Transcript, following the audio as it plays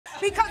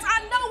because I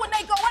know when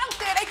they go out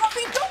there, they gonna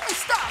be doing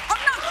stuff. I'm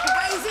not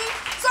crazy,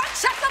 so I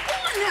check up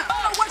on him.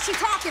 I don't know what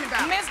she's talking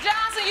about. Miss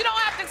Johnson, you don't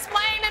have to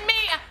explain to me.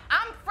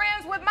 I'm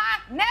friends with my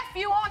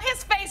nephew on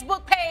his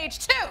Facebook page,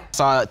 too.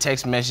 Saw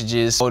text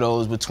messages,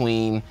 photos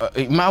between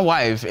my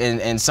wife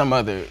and some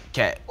other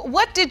cat.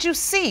 What did you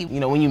see? You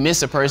know, when you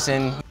miss a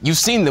person, you've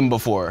seen them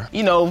before.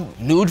 You know,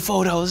 nude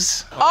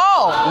photos.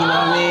 Oh! You know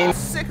what I mean? I'm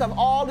sick of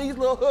all these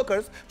little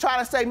hookers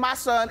trying to say my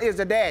son is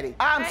the daddy.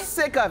 I'm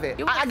sick of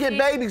it. I get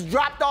babies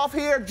dropped off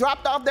here,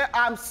 dropped off there.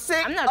 I'm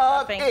sick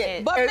of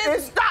it. But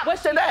it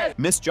stops today.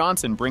 Miss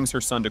Johnson brings her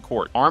son to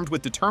court, armed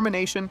with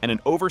determination and an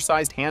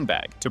oversized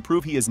handbag to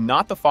prove he is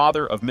not the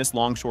father of Miss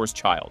Longshore's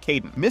child,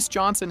 Caden. Miss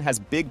Johnson has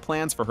big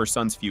plans for her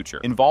son's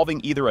future,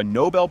 involving either a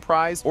Nobel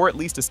Prize or at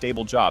least a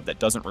stable job that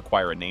doesn't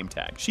require a name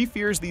tag. She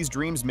fears these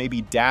dreams may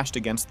be dashed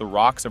against the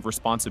rocks of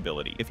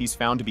responsibility if he's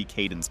found to be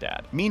Caden's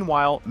dad.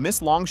 Meanwhile,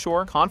 Miss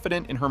Longshore,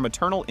 confident in her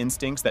maternal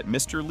instincts that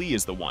Mr. Lee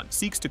is the one,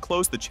 seeks to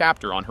close the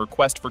chapter on her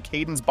quest for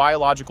Caden's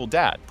biological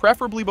dad,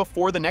 preferably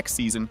before the next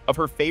season of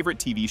her favorite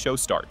TV show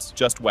starts.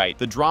 Just wait,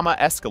 the drama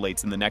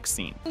escalates in the next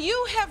scene.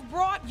 You have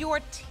brought your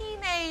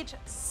teenage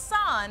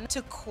son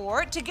to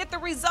court to get the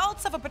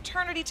results of a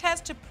paternity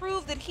test to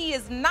prove that he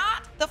is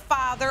not the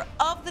father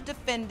of the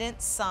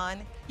defendant's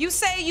son. You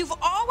say you've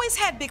always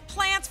had big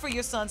plans for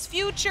your son's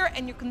future,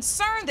 and you're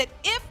concerned that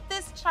if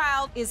this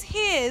child is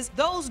his,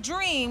 those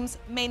dreams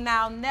may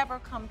now never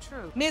come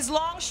true. Ms.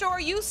 Longshore,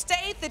 you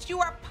state that you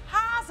are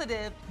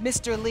positive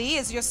Mr. Lee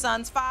is your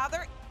son's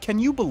father. Can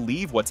you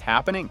believe what's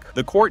happening?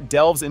 The court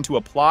delves into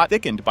a plot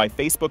thickened by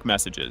Facebook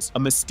messages, a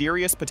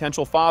mysterious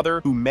potential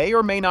father who may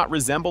or may not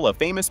resemble a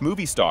famous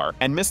movie star,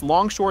 and Miss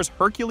Longshore's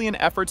Herculean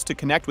efforts to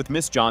connect with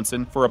Miss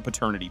Johnson for a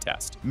paternity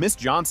test. Miss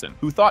Johnson,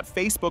 who thought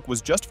Facebook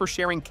was just for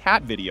sharing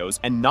cat videos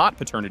and not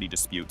paternity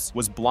disputes,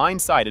 was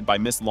blindsided by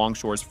Miss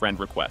Longshore's friend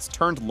request,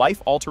 turned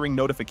life-altering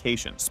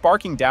notification,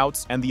 sparking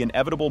doubts and the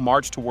inevitable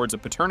march towards a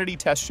paternity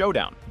test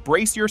showdown.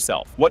 Brace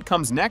yourself. What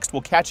comes next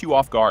will catch you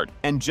off guard.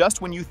 And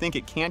just when you think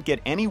it can't get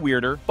any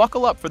weirder,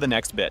 buckle up for the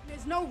next bit.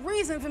 There's no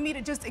reason for me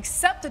to just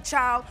accept a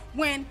child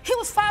when he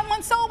was 5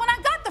 months old when I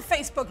got the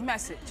Facebook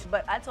message.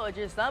 But I told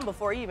your son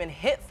before he even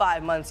hit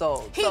 5 months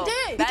old. He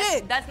did.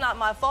 That's not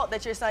my fault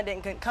that your son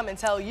didn't come and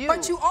tell you.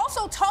 But you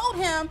also told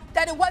him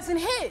that it wasn't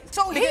his.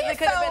 So because it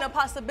could have been a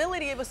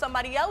possibility it was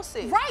somebody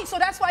else's. Right, so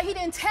that's why he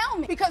didn't tell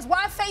me. Because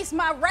why face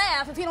my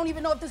wrath if he don't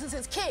even know if this is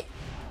his kid?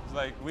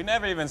 Like, we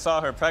never even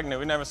saw her pregnant.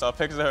 We never saw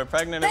pictures of her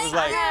pregnant. It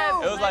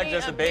was like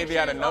just a baby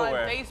out of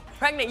nowhere.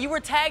 Pregnant. You were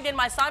tagged in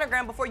my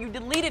sonogram before you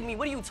deleted me.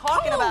 What are you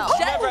talking about?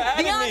 You never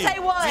added me. Beyonce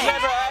was. You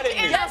never added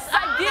me. Yes,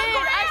 I did.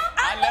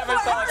 I never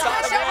saw a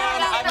sonogram.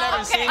 I've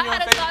never seen you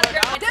on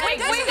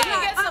Facebook. We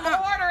gotta get some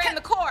order in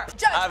the court.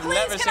 Judge, I've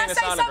never seen a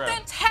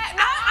sonogram.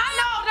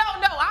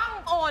 No,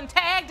 I'm on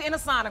tagged in a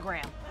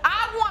sonogram.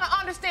 I want to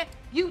understand,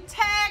 you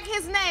tag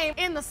his name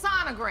in the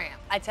sonogram.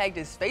 I tagged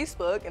his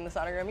Facebook in the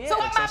sonogram, yeah. So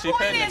my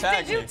point is,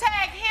 did you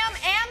tag him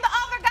and the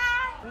other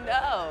guy?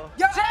 No.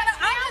 Your Honor,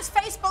 I'm his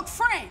Facebook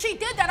friend. She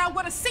did that, I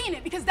would have seen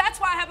it, because that's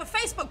why I have a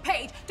Facebook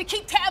page, to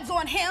keep tabs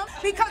on him,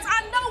 because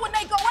I know when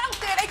they go out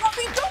there, they gonna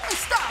be doing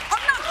stuff.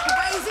 I'm not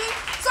crazy,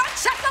 so I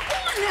check up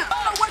on him.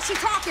 I don't know what she's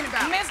talking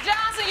about. Miss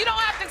Johnson, you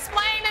don't have to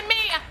explain to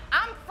me.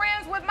 I'm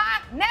friends with my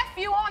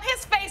nephew on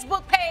his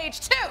Facebook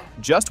page, too.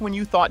 Just when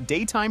you thought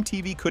daytime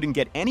TV couldn't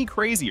get any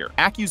crazier,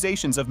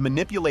 accusations of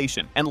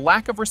manipulation and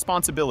lack of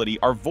responsibility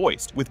are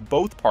voiced, with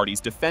both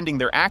parties defending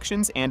their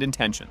actions and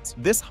intentions.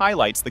 This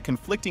highlights the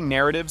conflicting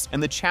narratives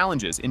and the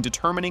challenges in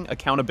determining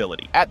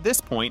accountability. At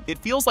this point, it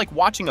feels like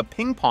watching a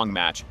ping pong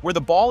match where the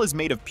ball is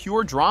made of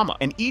pure drama,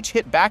 and each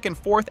hit back and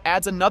forth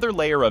adds another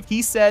layer of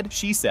he said,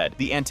 she said.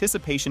 The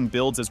anticipation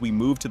builds as we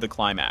move to the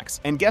climax.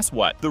 And guess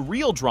what? The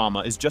real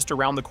drama is just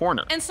around the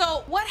corner. And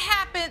so what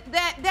happened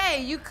that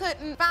day? You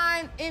couldn't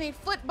find any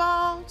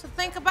football to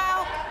think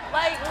about?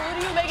 Like, what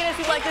are you making it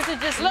seem like this is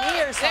just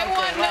me or something? There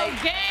wasn't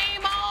no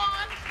game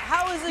on.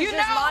 How is it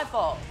just my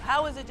fault?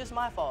 How is it just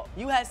my fault?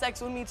 You had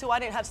sex with me too. I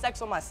didn't have sex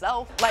with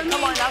myself. Like,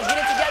 come on now, get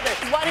it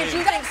together. Why didn't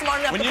you think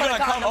smart enough to put a condom on? When you're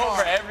gonna come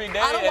over every day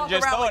and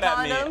just throw it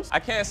at me, I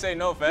can't say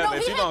no forever.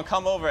 If you're gonna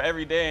come over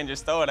every day and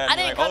just throw it at me, I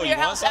didn't come to your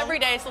house every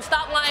day, so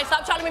stop lying.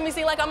 Stop trying to make me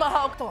seem like I'm a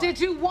hoe. Did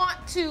you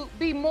want to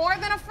be more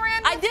than a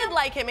friend? I did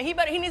like him, and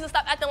he needs to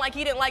stop acting like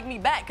he didn't like me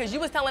back, because you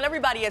was telling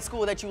everybody at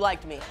school that you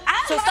liked me.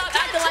 So stop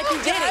acting like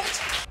you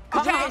didn't.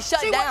 You get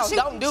shut down.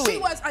 Don't do it. She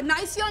was a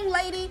nice young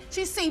lady.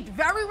 She seemed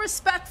very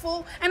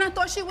respectful, and I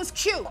thought she was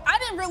cute. I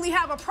didn't really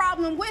have a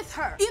problem with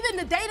her. Even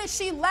the day that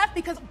she left,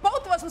 because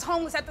both of us was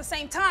homeless at the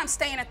same time,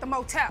 staying at the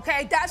motel,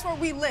 okay? That's where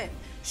we lived.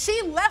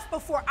 She left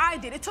before I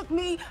did. It took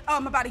me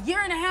about 1.5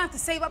 years to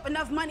save up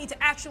enough money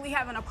to actually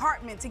have an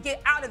apartment to get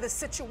out of the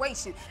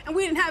situation. And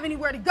we didn't have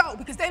anywhere to go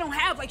because they don't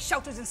have like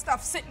shelters and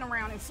stuff sitting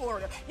around in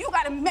Florida. You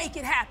gotta make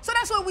it happen. So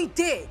that's what we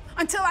did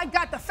until I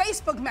got the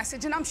Facebook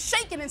message, and I'm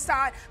shaking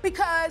inside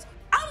because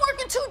I'm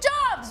working 2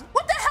 jobs.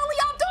 What the hell are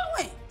y'all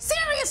doing?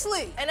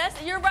 Seriously. And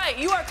you're right.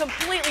 You are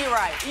completely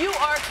right. You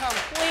are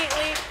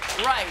completely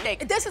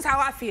right. This is how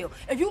I feel.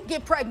 If you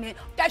get pregnant,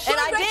 that's your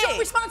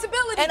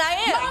responsibility. And I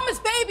am. Mama's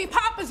baby,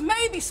 Papa's maybe.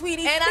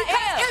 sweetie. And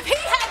because if he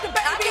had the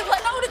baby, you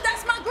would know that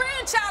that's my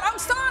grandchild. I'm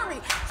sorry.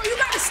 So you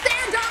gotta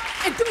stand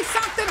up and do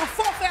something or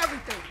fall for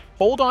everything.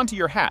 Hold on to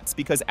your hats,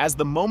 because as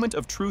the moment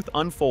of truth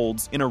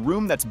unfolds, in a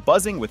room that's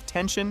buzzing with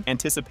tension,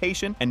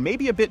 anticipation, and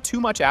maybe a bit too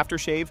much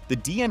aftershave, the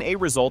DNA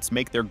results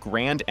make their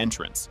grand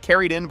entrance,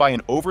 carried in by an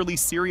overly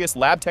serious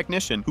lab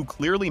technician who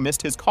clearly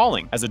missed his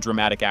calling as a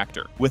dramatic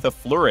actor. With a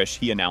flourish,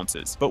 he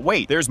announces, "But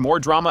wait, there's more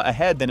drama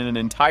ahead than in an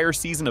entire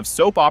season of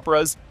soap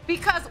operas."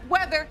 Because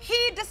whether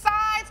he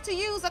decides to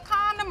use a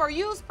condom or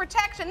use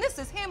protection, this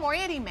is him or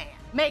any man.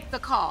 Make the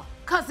call,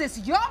 because it's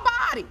your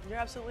body. You're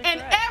absolutely and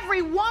correct.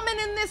 every woman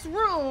in this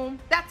room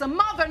that's a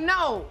mother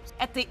knows.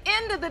 At the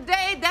end of the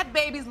day, that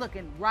baby's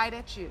looking right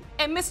at you.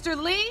 And Mr.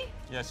 Lee?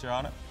 Yes, Your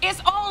Honor. It's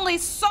only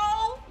so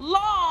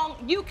long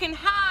you can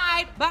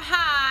hide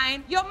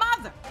behind your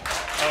mother.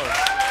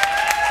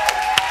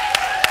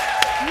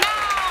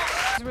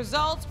 Now, the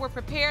results were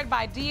prepared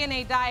by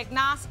DNA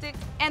Diagnostics,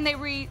 and they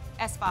read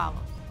as follows.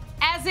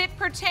 As it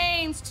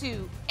pertains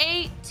to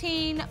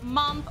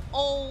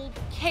 18-month-old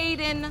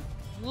Caden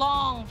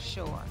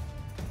Longshore,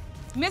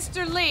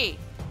 Mr. Lee,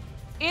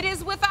 it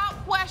is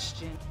without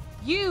question,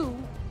 you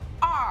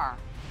are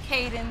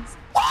Caden's.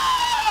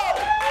 I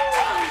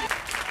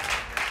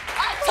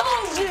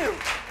told you!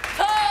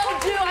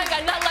 Told you! I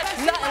got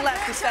nothing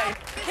left to say.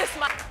 Kiss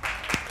my...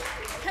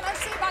 Can I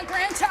see my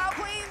grandchild,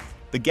 please?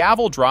 The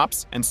gavel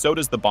drops, and so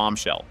does the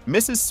bombshell.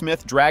 Mrs.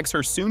 Smith drags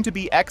her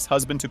soon-to-be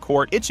ex-husband to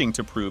court, itching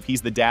to prove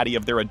he's the daddy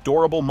of their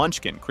adorable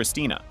munchkin,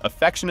 Christina,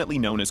 affectionately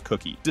known as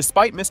Cookie.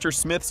 Despite Mr.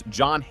 Smith's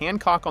John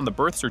Hancock on the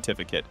birth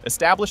certificate,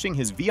 establishing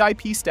his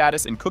VIP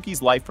status in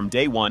Cookie's life from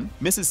day one,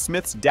 Mrs.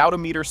 Smith's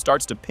doubt-o-meter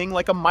starts to ping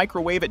like a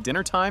microwave at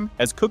dinner time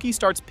as Cookie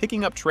starts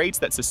picking up traits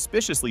that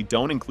suspiciously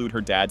don't include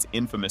her dad's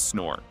infamous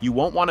snore. You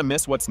won't want to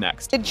miss what's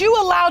next. Did you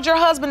allow your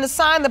husband to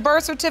sign the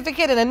birth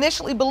certificate and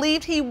initially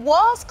believed he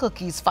was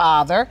Cookie's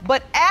father?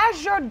 But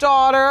as your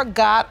daughter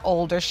got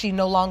older, she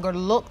no longer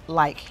looked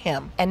like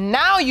him. And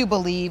now you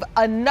believe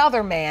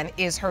another man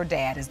is her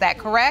dad. Is that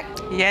correct?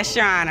 Yes,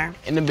 Your Honor.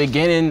 In the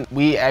beginning,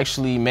 we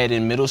actually met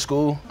in middle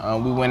school.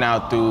 We went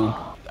out through,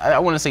 I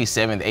want to say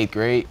 7th, 8th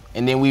grade.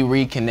 And then we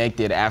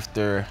reconnected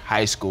after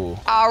high school.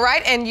 All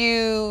right, and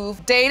you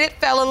dated,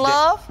 fell in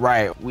love?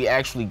 Right, we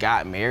actually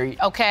got married.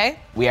 Okay.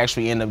 We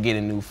actually ended up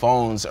getting new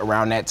phones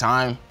around that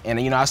time. And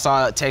you know, I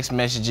saw text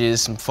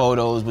messages, some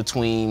photos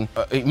between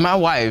my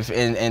wife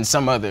and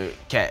some other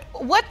cat.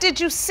 What did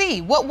you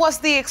see? What was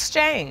the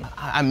exchange?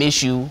 I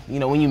miss you. You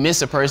know, when you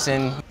miss a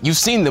person, you've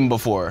seen them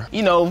before.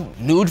 You know,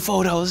 nude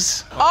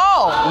photos.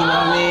 Oh. You know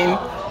what I mean?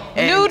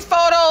 And nude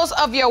photos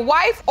of your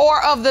wife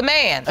or of the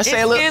man?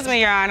 Excuse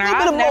me, Your Honor.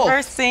 I've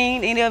never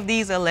seen any of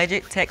these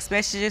alleged text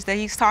messages that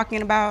he's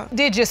talking about.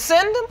 Did you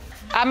send them?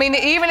 I mean,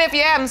 even if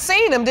you hadn't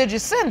seen them, did you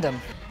send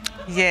them?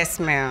 Yes,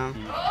 ma'am.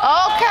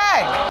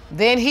 Okay,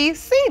 then he's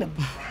seen them.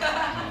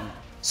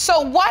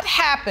 So what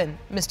happened,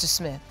 Mr.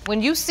 Smith,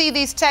 when you see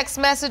these text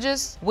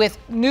messages with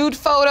nude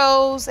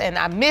photos and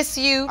I miss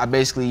you? I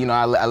basically, you know,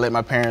 I let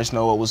my parents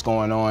know what was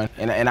going on,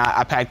 and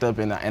I packed up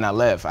and I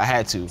left. I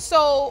had to.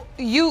 So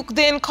you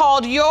then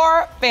called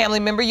your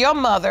family member, your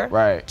mother.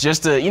 Right,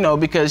 just to, you know,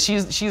 because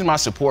she's my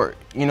support.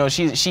 You know,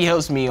 she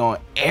helps me on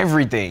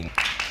everything.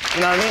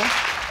 You know what I mean?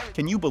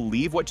 Can you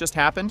believe what just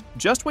happened?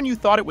 Just when you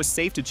thought it was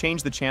safe to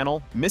change the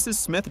channel, Mrs.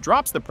 Smith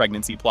drops the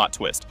pregnancy plot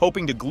twist,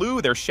 hoping to glue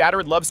their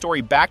shattered love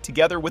story back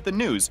together with the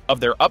news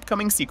of their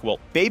upcoming sequel,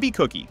 Baby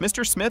Cookie.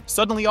 Mr. Smith,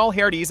 suddenly all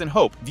hair at ease and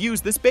hope,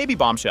 views this baby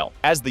bombshell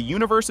as the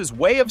universe's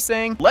way of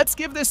saying, let's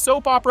give this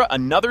soap opera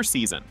another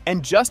season.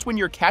 And just when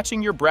you're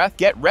catching your breath,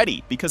 get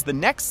ready, because the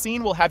next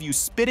scene will have you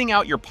spitting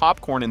out your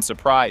popcorn in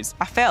surprise.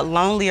 I felt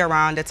lonely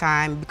around the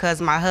time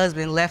because my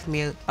husband left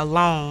me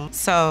alone,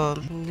 so,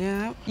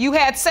 yeah. You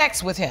had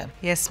sex with him?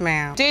 Yes,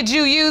 ma'am. Did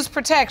you use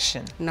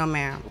protection? No,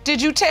 ma'am.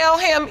 Did you tell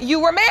him you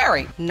were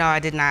married? No, I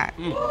did not.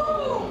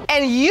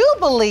 And you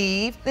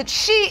believe that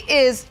she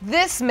is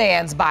this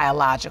man's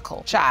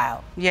biological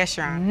child? Yes,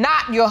 Your Honor.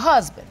 Not your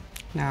husband?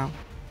 No.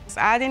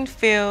 I didn't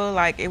feel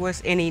like it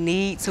was any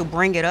need to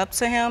bring it up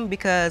to him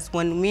because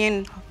when me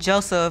and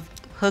Joseph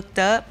hooked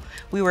up,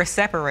 we were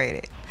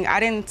separated. I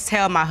didn't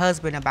tell my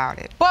husband about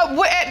it. But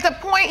at the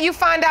point you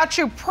find out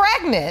you're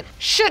pregnant,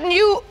 shouldn't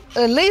you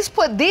at least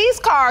put these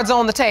cards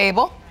on the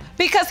table?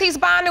 Because he's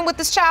bonding with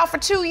this child for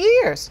 2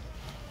 years.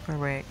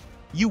 Correct.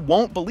 You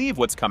won't believe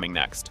what's coming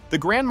next. The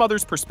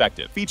Grandmother's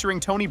Perspective, featuring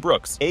Toni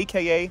Brooks,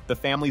 AKA the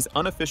family's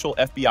unofficial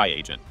FBI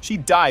agent. She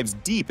dives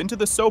deep into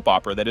the soap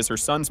opera that is her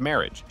son's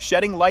marriage,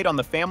 shedding light on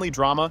the family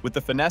drama with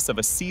the finesse of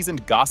a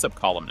seasoned gossip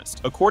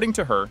columnist. According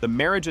to her, the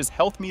marriage's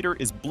health meter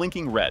is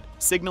blinking red,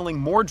 signaling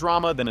more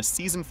drama than a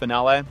season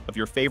finale of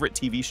your favorite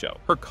TV show.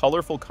 Her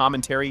colorful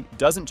commentary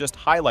doesn't just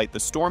highlight the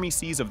stormy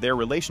seas of their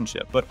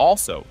relationship, but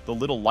also the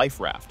little life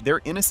raft,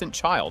 their innocent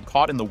child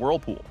caught in the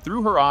whirlpool.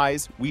 Through her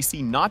eyes, we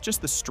see not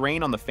just the strain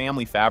strain on the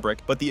family fabric,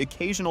 but the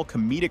occasional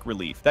comedic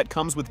relief that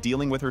comes with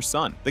dealing with her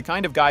son, the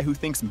kind of guy who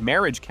thinks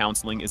marriage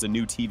counseling is a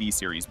new TV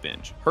series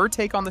binge. Her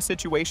take on the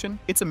situation?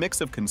 It's a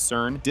mix of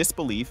concern,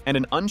 disbelief, and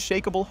an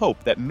unshakable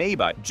hope that maybe,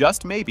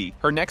 just maybe,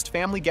 her next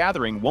family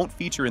gathering won't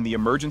feature in the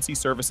emergency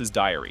services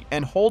diary.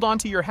 And hold on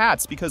to your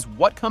hats, because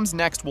what comes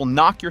next will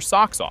knock your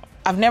socks off.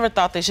 I've never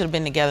thought they should have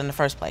been together in the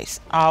first place.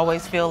 I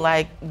always feel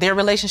like their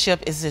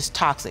relationship is just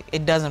toxic.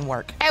 It doesn't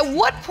work. At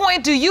what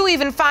point do you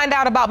even find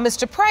out about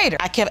Mr. Prater?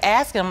 I kept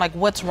asking him, like,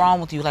 what's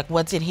wrong with you? Like,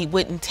 what's it? He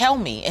wouldn't tell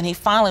me. And he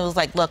finally was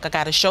like, look, I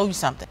gotta show you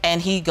something.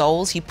 And he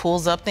goes, he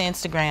pulls up the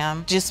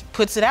Instagram, just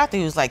puts it out there.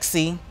 He was like,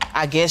 see,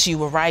 I guess you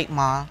were right,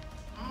 Ma.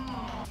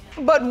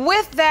 But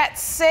with that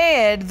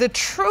said, the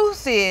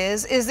truth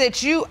is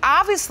that you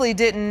obviously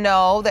didn't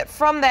know that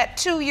from that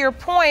 2-year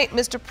point,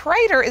 Mr.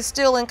 Prater is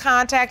still in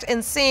contact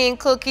and seeing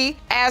Cookie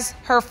as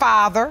her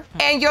father,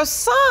 and your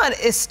son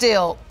is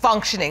still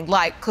functioning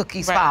like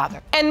Cookie's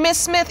father. And Miss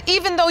Smith,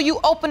 even though you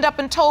opened up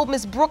and told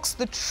Miss Brooks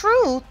the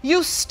truth,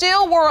 you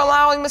still were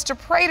allowing Mr.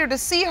 Prater to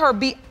see her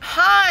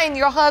behind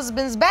your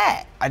husband's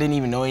back. I didn't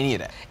even know any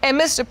of that. And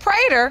Mr.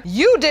 Prater,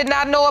 you did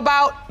not know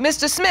about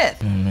Mr.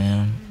 Smith. Man.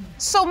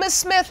 So, Miss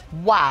Smith,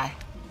 why?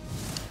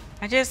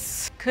 I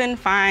just couldn't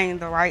find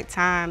the right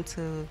time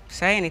to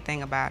say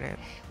anything about it.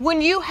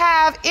 When you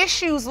have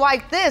issues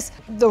like this,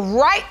 the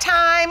right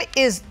time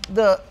is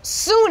the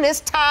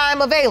soonest time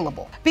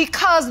available,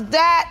 because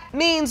that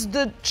means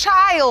the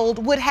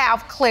child would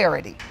have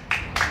clarity.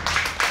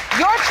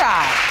 Your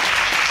child.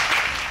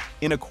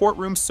 In a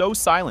courtroom so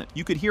silent,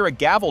 you could hear a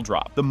gavel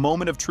drop. The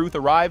moment of truth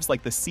arrives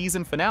like the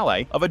season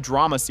finale of a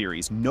drama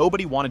series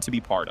nobody wanted to be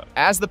part of.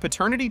 As the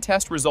paternity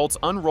test results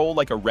unroll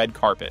like a red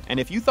carpet. And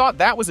if you thought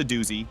that was a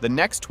doozy, the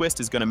next twist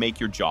is gonna make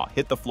your jaw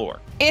hit the floor.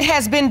 It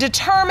has been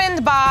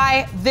determined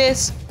by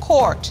this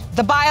court.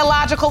 The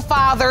biological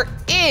father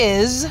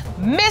is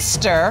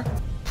Mr.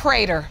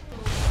 Prater.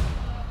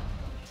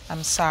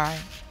 I'm sorry.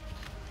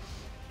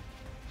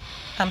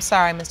 I'm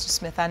sorry, Mr.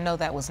 Smith. I know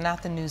that was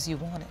not the news you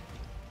wanted.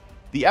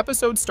 The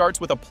episode starts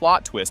with a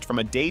plot twist from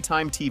a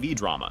daytime TV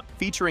drama,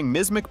 featuring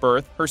Ms.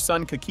 McBirth, her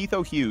son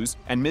Kakitho Hughes,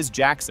 and Ms.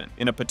 Jackson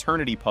in a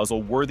paternity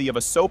puzzle worthy of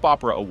a soap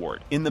opera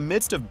award. In the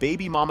midst of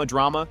baby mama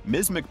drama,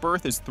 Ms.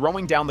 McBirth is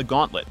throwing down the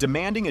gauntlet,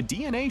 demanding a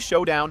DNA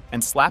showdown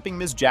and slapping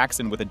Ms.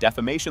 Jackson with a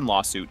defamation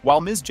lawsuit, while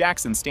Ms.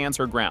 Jackson stands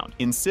her ground,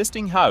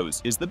 insisting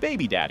Hughes is the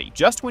baby daddy.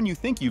 Just when you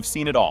think you've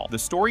seen it all, the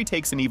story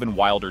takes an even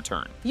wilder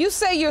turn. You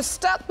say you're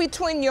stuck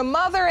between your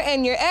mother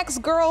and your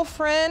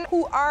ex-girlfriend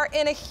who are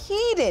in a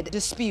heated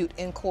dispute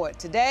in court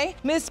today.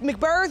 Ms.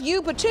 McBirth,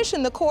 you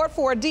petitioned the court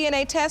for a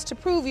DNA test to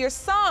prove your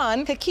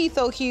son,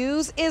 Kakitho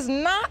Hughes, is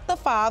not the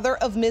father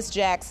of Ms.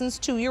 Jackson's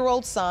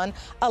 2-year-old son,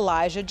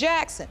 Elijah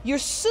Jackson. You're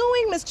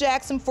suing Ms.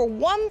 Jackson for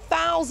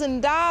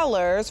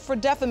 $1,000 for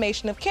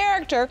defamation of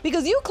character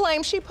because you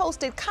claim she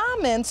posted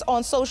comments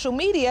on social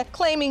media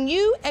claiming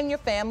you and your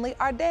family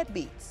are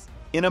deadbeats.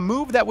 In a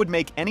move that would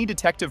make any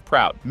detective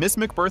proud, Miss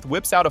McBirth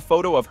whips out a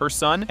photo of her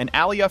son and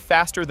Alia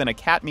faster than a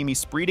cat meme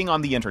spreading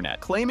on the internet,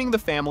 claiming the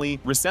family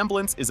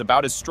resemblance is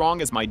about as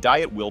strong as my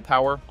diet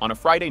willpower on a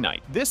Friday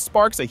night. This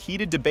sparks a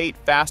heated debate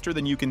faster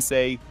than you can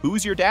say,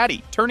 who's your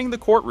daddy? Turning the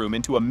courtroom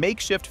into a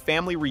makeshift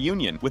family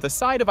reunion with a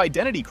side of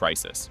identity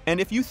crisis. And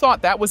if you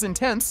thought that was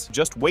intense,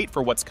 just wait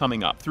for what's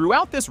coming up.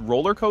 Throughout this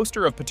roller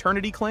coaster of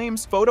paternity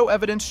claims, photo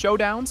evidence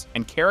showdowns,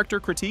 and character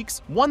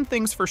critiques, one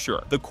thing's for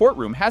sure, the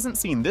courtroom hasn't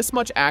seen this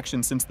much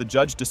action since the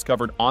judge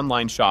discovered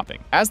online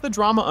shopping. As the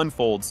drama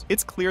unfolds,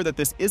 it's clear that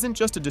this isn't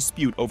just a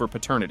dispute over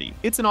paternity.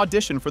 It's an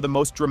audition for the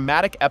most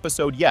dramatic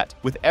episode yet,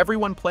 with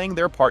everyone playing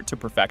their part to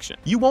perfection.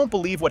 You won't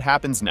believe what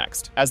happens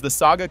next, as the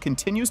saga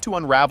continues to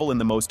unravel in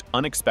the most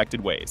unexpected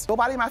ways.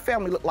 Nobody in my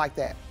family looked like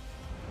that.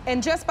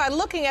 And just by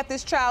looking at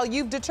this child,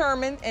 you've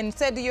determined and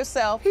said to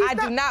yourself, I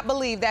do not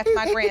believe that's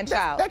my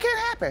grandchild. That can't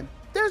happen.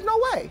 There's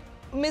no way.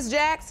 Ms.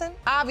 Jackson,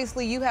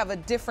 obviously you have a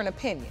different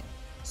opinion.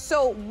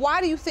 So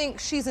why do you think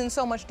she's in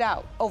so much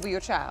doubt over your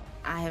child?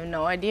 I have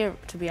no idea,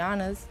 to be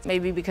honest.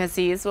 Maybe because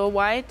he is so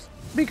white?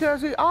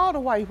 Because he all the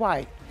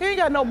white. He ain't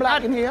got no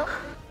black in here.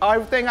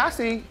 Everything I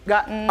see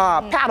got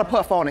powder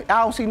puff on it.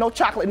 I don't see no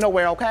chocolate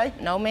nowhere, okay?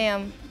 No,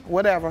 ma'am.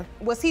 Whatever.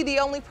 Was he the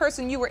only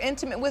person you were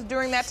intimate with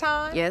during that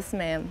time? Yes,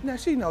 ma'am. Now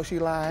she knows she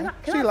lying.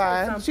 She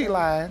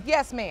lying.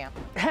 Yes, ma'am.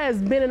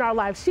 Has been in our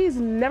life. She's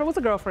never was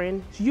a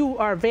girlfriend. You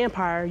are a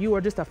vampire. You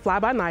are just a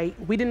fly-by-night.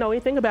 We didn't know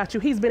anything about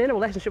you. He's been in a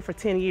relationship for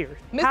 10 years.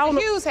 Mr.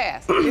 Hughes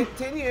has.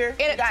 10 years.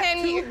 In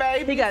 10 years.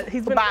 Babies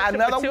he's been by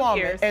another for 2 woman.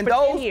 years, and for 10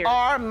 those years.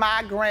 are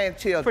my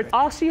grandchildren.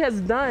 All she has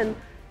done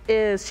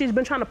is she's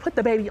been trying to put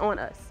the baby on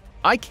us.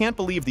 I can't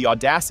believe the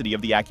audacity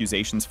of the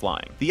accusations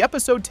flying. The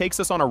episode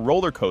takes us on a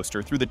roller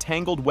coaster through the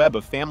tangled web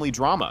of family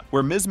drama,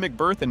 where Ms.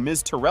 McBirth and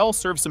Ms. Terrell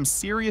serve some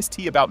serious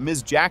tea about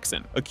Ms.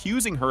 Jackson,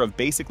 accusing her of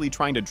basically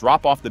trying to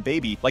drop off the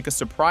baby like a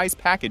surprise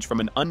package from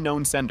an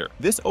unknown sender.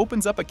 This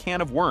opens up a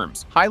can of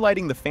worms,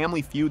 highlighting the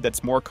family feud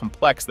that's more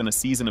complex than a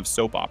season of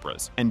soap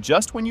operas. And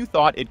just when you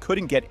thought it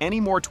couldn't get any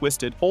more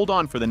twisted, hold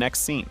on for the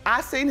next scene.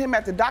 I seen him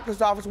at the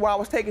doctor's office where I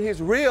was taking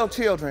his real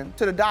children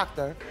to the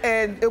doctor,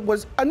 and it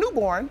was a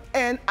newborn,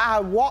 and I I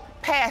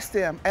walked past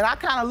them, and I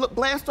kind of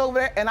glanced over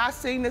there, and I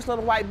seen this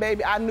little white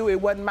baby. I knew it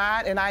wasn't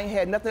mine, and I ain't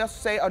had nothing else to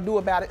say or do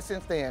about it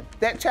since then.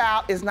 That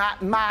child is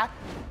not my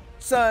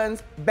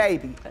son's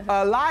baby.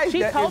 Elijah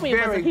she told me is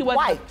very he wasn't,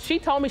 white. She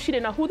told me she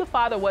didn't know who the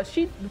father was.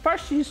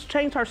 First she's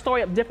changed her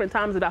story up different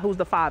times about who's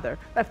the father.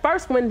 At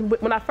first,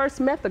 when I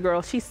first met the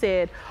girl, she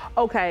said,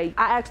 okay,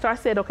 I asked her, I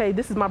said, okay,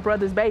 this is my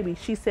brother's baby.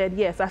 She said,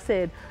 yes. I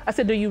said,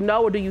 do you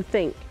know or do you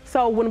think?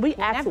 So when we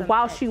asked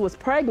while she was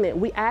pregnant,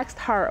 we asked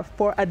her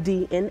for a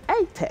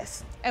DNA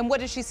test. And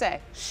what did she say?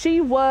 She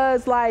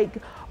was like,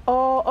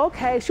 oh,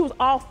 okay. She was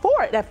all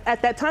for it.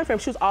 At that time frame,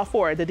 she was all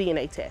for it, the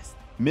DNA test.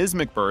 Ms.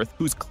 McBirth,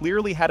 who's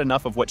clearly had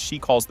enough of what she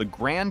calls the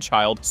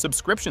grandchild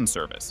subscription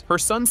service her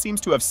son seems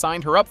to have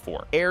signed her up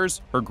for,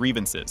 airs her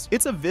grievances.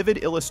 It's a vivid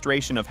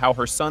illustration of how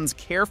her son's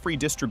carefree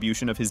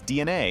distribution of his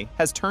DNA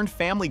has turned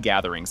family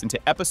gatherings into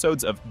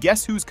episodes of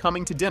Guess Who's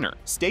Coming to Dinner.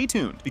 Stay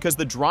tuned, because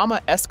the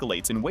drama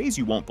escalates in ways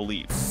you won't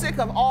believe. Sick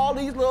of all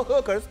these little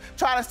hookers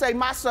trying to say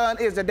my son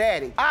is the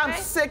daddy. I'm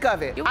sick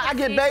of it. I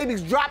get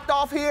babies dropped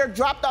off here,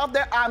 dropped off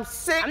there. I'm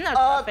sick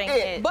of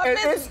it. But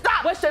it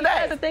stops today.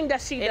 That's the thing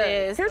that she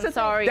does. Here's the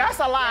thing. That's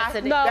a lie.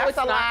 Yes, no, that's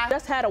a lie.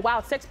 Just had a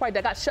wild sex party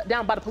that got shut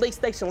down by the police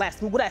station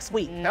last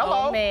week.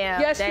 Hello,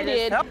 ma'am. Yes, you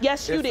did.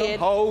 Yes, you did. Some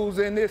hoes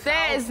in this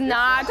That house. is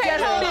not Okay,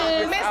 true. hold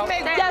on. Miss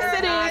McBirth. Yes,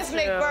 it Miss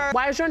is. McBirth.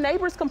 Why is your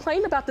neighbors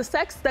complaining about the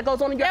sex that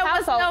goes on in your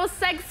household? There was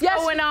no sex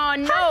going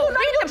on. No,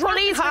 read the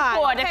police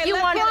report. If you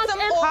want to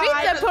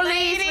read the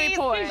police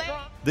report.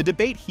 The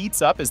debate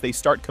heats up as they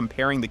start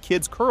comparing the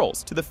kids'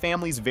 curls to the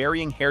family's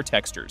varying hair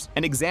textures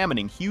and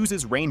examining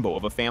Hughes's rainbow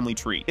of a family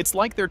tree. It's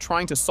like they're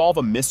trying to solve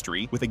a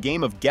mystery with a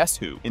game of Guess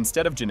Who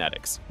instead of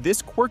genetics.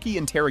 This quirky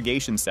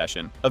interrogation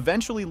session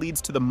eventually leads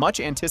to the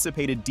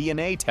much-anticipated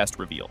DNA test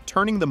reveal,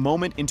 turning the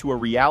moment into a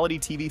reality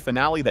TV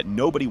finale that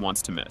nobody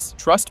wants to miss.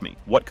 Trust me,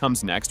 what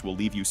comes next will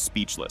leave you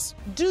speechless.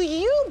 Do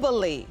you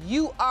believe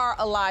you are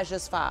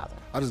Elijah's father?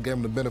 I just gave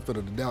him the benefit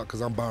of the doubt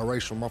because I'm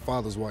biracial. My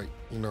father's white,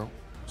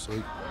 so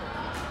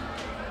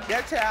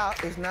That child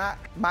is not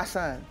my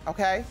son,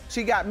 okay?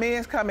 She got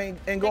men coming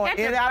and going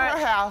in and out of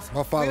her house.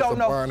 My father's a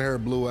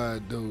brown-haired,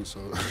 blue-eyed dude,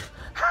 so.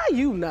 How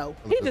you know?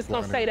 He just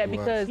gonna say that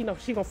because,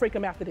 she gonna freak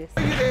him after this.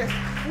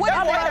 That boy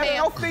has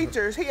no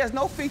features. He has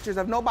no features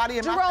of nobody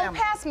in my Jerome, family.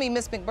 pass me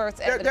Miss McBirth's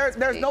evidence.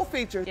 There's no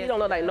features. He don't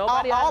look like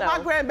nobody all I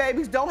know. my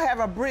grandbabies don't have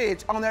a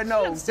bridge on their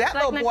nose. That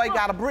little boy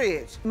got a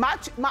bridge.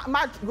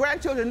 My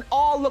grandchildren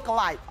all look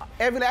alike.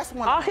 Every last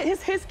one. All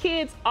his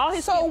kids, all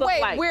his kids So look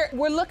wait, like.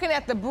 we're looking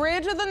at the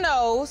bridge of the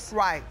nose.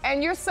 Right.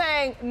 And you're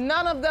saying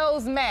none of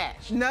those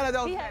match. None of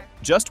those match.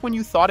 Just when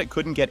you thought it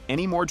couldn't get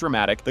any more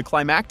dramatic, the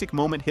climactic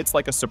moment hits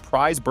like a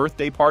surprise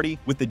birthday party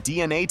with the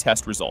DNA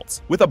test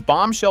results. With a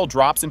bombshell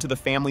drops into the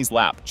family's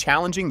lap,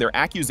 challenging their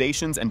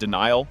accusations and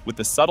denial with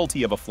the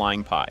subtlety of a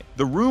flying pie.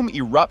 The room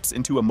erupts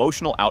into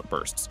emotional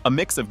outbursts, a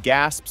mix of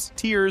gasps,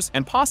 tears,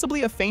 and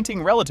possibly a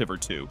fainting relative or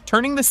two,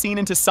 turning the scene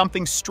into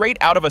something straight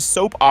out of a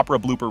soap opera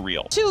blooper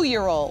reel.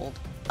 2-year-old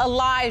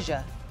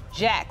Elijah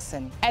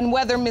Jackson, and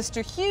whether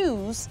Mr.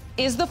 Hughes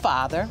is the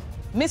father.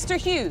 Mr.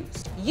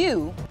 Hughes,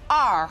 you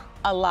are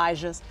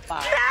Elijah's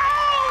father. No!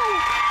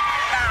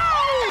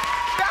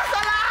 That's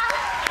a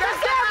lie!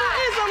 That's a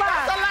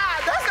lie!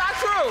 That's not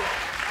true!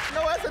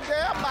 No, that's a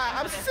damn lie.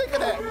 I'm sick of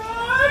that.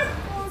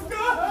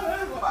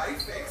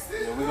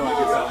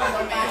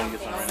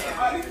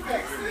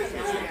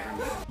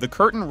 The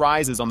curtain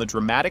rises on the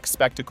dramatic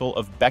spectacle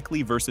of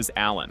Beckley versus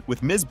Allen,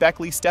 with Ms.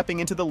 Beckley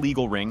stepping into the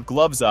legal ring,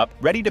 gloves up,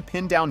 ready to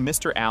pin down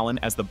Mr. Allen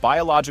as the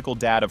biological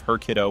dad of her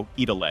kiddo,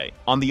 Idale.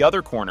 On the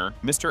other corner,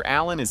 Mr.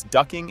 Allen is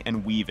ducking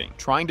and weaving,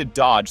 trying to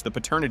dodge the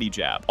paternity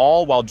jab,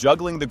 all while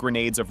juggling the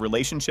grenades of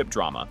relationship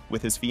drama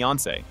with his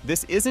fiancée.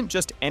 This isn't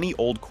just any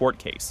old court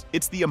case.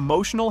 It's the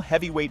emotional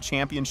heavyweight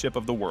championship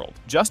of the world.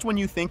 Just when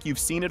you think you've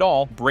seen it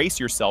all, brace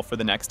yourself for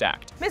the next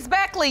act. Ms.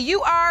 Beckley,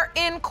 you are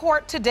in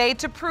court today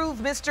to prove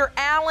Mr.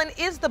 Allen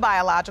is the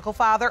biological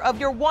father of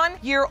your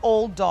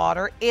 1-year-old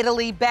daughter,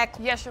 Italy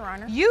Beckley. Yes, Your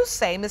Honor. You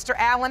say Mr.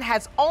 Allen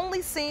has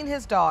only seen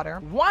his daughter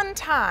one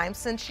time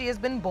since she has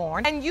been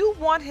born, and you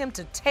want him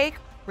to take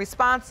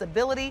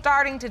responsibility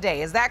starting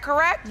today. Is that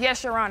correct?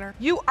 Yes, Your Honor.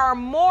 You are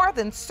more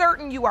than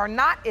certain you are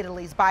not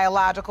Italy's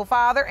biological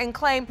father and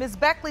claim Ms.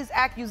 Beckley's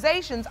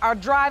accusations are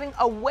driving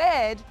a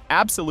wedge.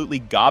 Absolutely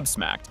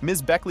gobsmacked,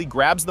 Ms. Beckley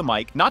grabs the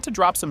mic, not to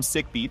drop some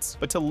sick beats,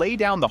 but to lay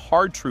down the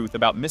hard truth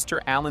about Mr.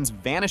 Allen's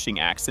vanishing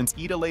act since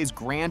Idale's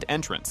grand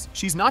entrance.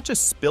 She's not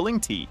just spilling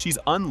tea, she's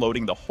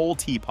unloading the whole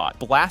teapot,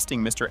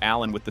 blasting Mr.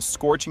 Allen with the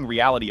scorching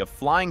reality of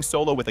flying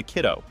solo with a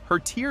kiddo. Her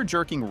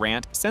tear-jerking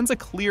rant sends a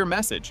clear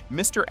message.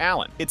 Mr.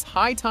 Allen, it's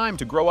high time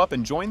to grow up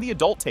and join the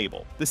adult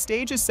table. The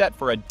stage is set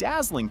for a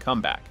dazzling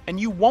comeback, and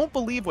you won't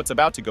believe what's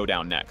about to go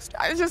down next.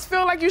 I just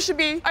feel like you should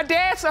be a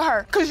dad to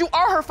her, because you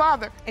are her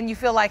father. And you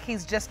feel like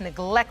he's just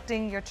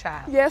neglecting your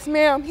child. Yes,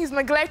 ma'am. He's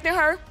neglecting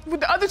her with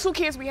the other 2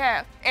 kids we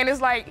have. And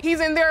it's like, he's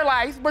in their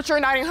life, but you're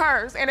not in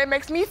hers. And it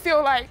makes me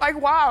feel like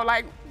wow,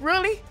 like,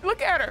 really?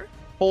 Look at her.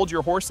 hold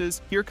your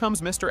horses, here comes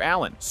Mr.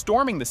 Allen,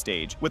 storming the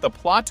stage with a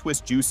plot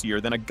twist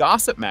juicier than a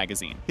gossip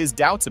magazine. His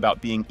doubts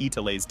about being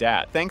Italé's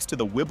dad, thanks to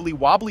the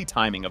wibbly-wobbly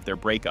timing of their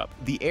breakup.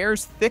 The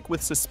air's thick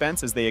with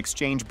suspense as they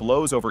exchange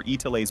blows over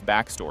Italé's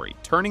backstory,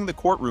 turning the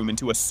courtroom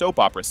into a soap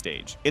opera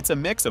stage. It's a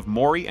mix of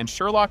Maury and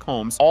Sherlock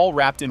Holmes all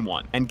wrapped in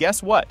one. And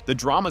guess what? The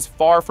drama's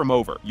far from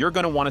over. You're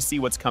gonna want to see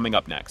what's coming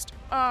up next.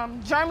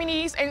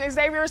 Germany's and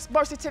Xavier's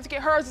birth certificate,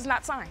 hers is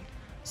not signed.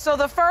 So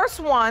the first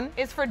one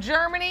is for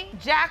Germany,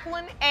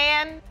 Jacqueline,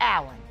 and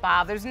Alan.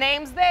 Father's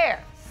name's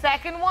there.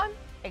 Second one,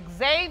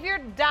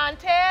 Xavier,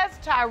 Dantes,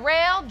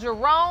 Tyrell,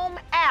 Jerome,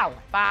 Allen.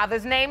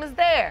 Father's name is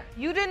there.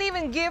 You didn't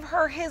even give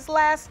her his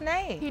last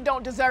name. He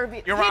don't deserve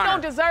it. Your He Honor,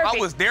 don't deserve it. I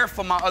was there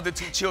for my other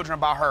 2 children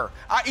by her.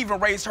 I even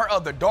raised her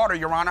other daughter,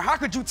 Your Honor. How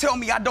could you tell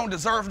me I don't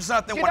deserve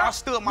something when I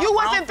stood my You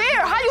ground wasn't for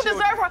there. my How you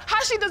children? deserve her? How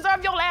she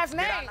deserve your last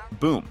name?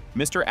 Boom.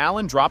 Mr.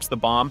 Allen drops the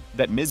bomb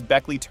that Ms.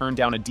 Beckley turned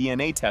down a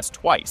DNA test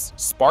twice,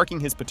 sparking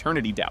his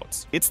paternity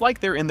doubts. It's like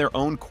they're in their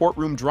own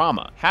courtroom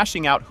drama,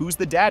 hashing out who's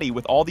the daddy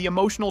with all the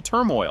emotional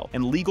turmoil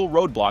and legal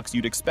roadblocks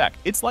you'd expect.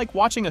 It's like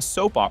watching a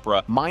soap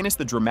opera minus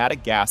the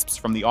dramatic gasps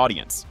from the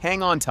audience.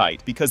 Hang on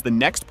tight, because the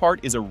next part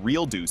is a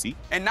real doozy.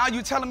 And now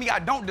you telling me I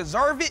don't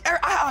deserve it?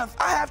 I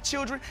have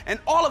children, and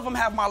all of them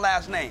have my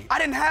last name. I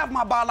didn't have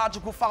my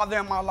biological father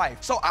in my life,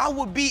 so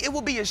it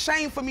would be a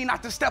shame for me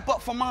not to step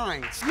up for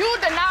mine. You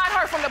denied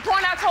her from the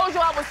point I told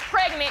you I was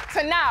pregnant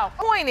to now.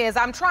 Point is,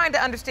 I'm trying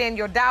to understand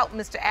your doubt,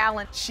 Mr.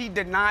 Allen. She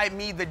denied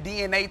me the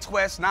DNA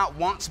test not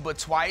once, but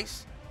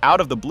twice.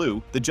 Out of the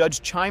blue, the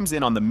judge chimes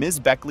in on the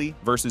Ms. Beckley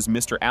versus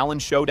Mr. Allen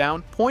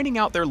showdown, pointing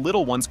out their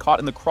little ones caught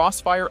in the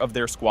crossfire of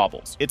their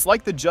squabbles. It's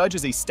like the judge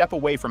is a step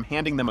away from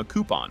handing them a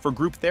coupon for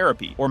group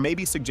therapy, or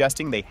maybe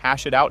suggesting they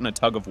hash it out in a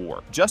tug of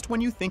war. Just when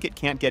you think it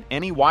can't get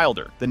any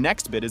wilder, the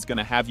next bit is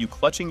gonna have you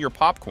clutching your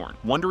popcorn,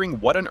 wondering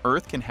what on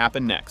earth can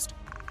happen next.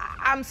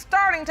 I'm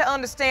starting to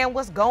understand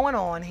what's going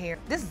on here.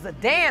 This is a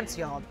dance,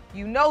 y'all.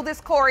 You know this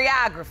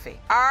choreography.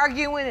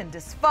 Arguing and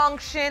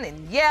dysfunction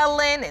and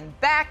yelling and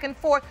back and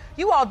forth.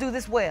 You all do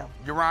this well.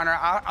 Your Honor,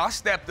 I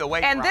stepped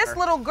away, And Your this Honor.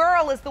 little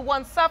girl is the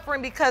one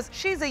suffering because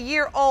she's a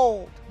year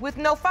old with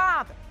no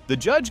father. The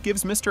judge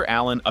gives Mr.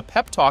 Allen a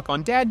pep talk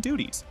on dad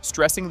duties,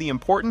 stressing the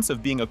importance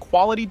of being a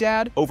quality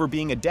dad over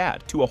being a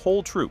dad to a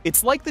whole troop.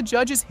 It's like the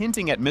judge is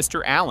hinting at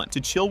Mr. Allen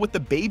to chill with the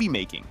baby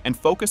making and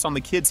focus on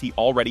the kids he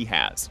already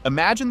has.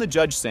 Imagine the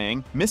judge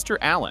saying, Mr.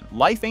 Allen,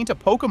 life ain't a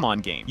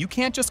Pokemon game. You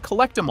can't just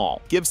collect them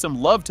all. Give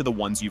some love to the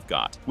ones you've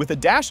got. With a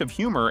dash of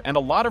humor and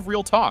a lot of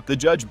real talk, the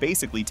judge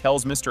basically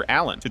tells Mr.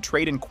 Allen to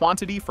trade in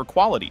quantity for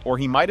quality, or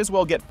he might as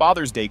well get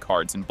Father's Day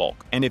cards in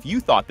bulk. And if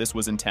you thought this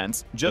was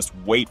intense, just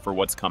wait for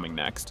what's coming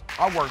next.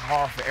 I work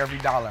hard for every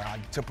dollar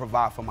to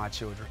provide for my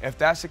children. If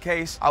that's the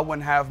case, I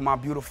wouldn't have my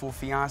beautiful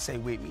fiance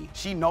with me.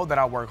 She know that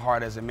I work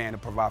hard as a man to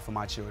provide for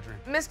my children.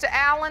 Mr.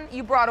 Allen,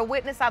 you brought a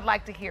witness. I'd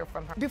like to hear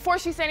from her. Before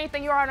she said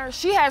anything, Your Honor,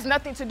 she has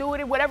nothing to do with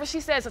it. Whatever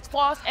she says is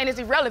false and is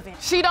irrelevant.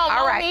 She don't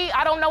know me,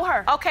 I don't know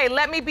her. Okay,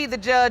 let me be the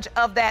judge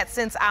of that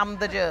since I'm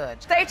the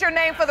judge. State your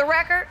name for the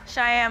record.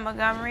 Cheyenne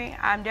Montgomery.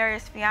 I'm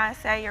Darius'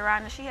 fiance, Your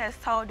Honor. She has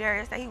told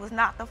Darius that he was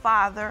not the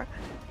father.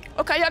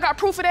 Okay, y'all got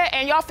proof of that,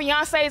 and y'all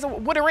fiancés,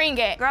 where the ring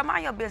at? Girl,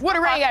 mind your business. Where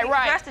the ring at,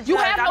 right? You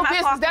have no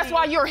business, that's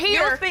why you're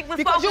here,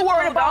 because you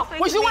worried about,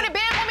 was you in the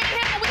bed with me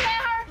when we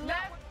had her? No.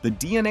 The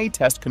DNA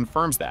test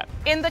confirms that.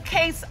 In the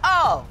case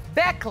of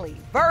Beckley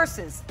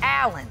versus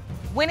Allen,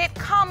 when it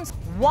comes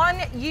 1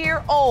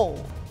 year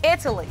old,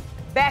 Italy,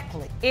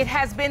 Beckley, it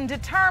has been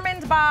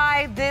determined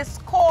by this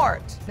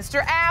court.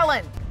 Mr.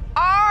 Allen,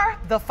 are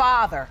the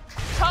father.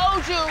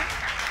 Told you.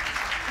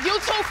 You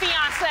too,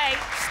 fiance,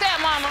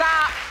 stepmama.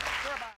 Stop.